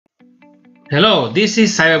Hello, this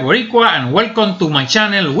is Cyber Boricua and welcome to my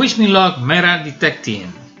channel Wish Me Luck Meta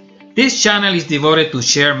Detecting. This channel is devoted to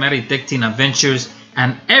share meta detecting adventures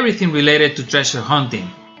and everything related to treasure hunting.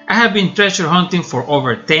 I have been treasure hunting for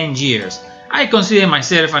over 10 years. I consider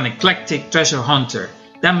myself an eclectic treasure hunter.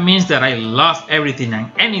 That means that I love everything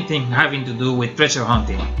and anything having to do with treasure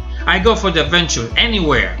hunting. I go for the adventure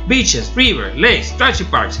anywhere: beaches, rivers, lakes, treasure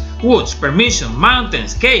parks, woods, permission,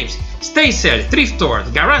 mountains, caves, estate sales, thrift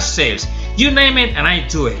stores, garage sales, you name it and I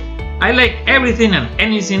do it. I like everything and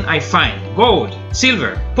anything I find: gold,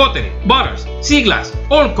 silver, pottery, butters, sea glass,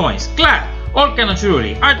 old coins, glass, all kind of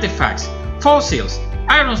jewelry, artifacts, fossils,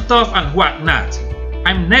 iron stuff and whatnot.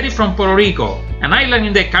 I'm native from Puerto Rico, an island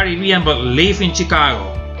in the Caribbean, but live in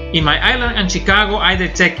Chicago. In my island and Chicago, I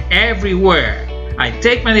detect everywhere. I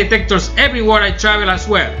take my detectors everywhere I travel as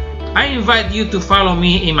well. I invite you to follow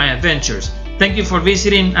me in my adventures. Thank you for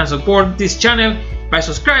visiting and support this channel by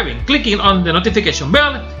subscribing, clicking on the notification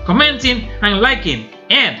bell, commenting and liking,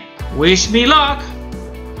 and wish me luck!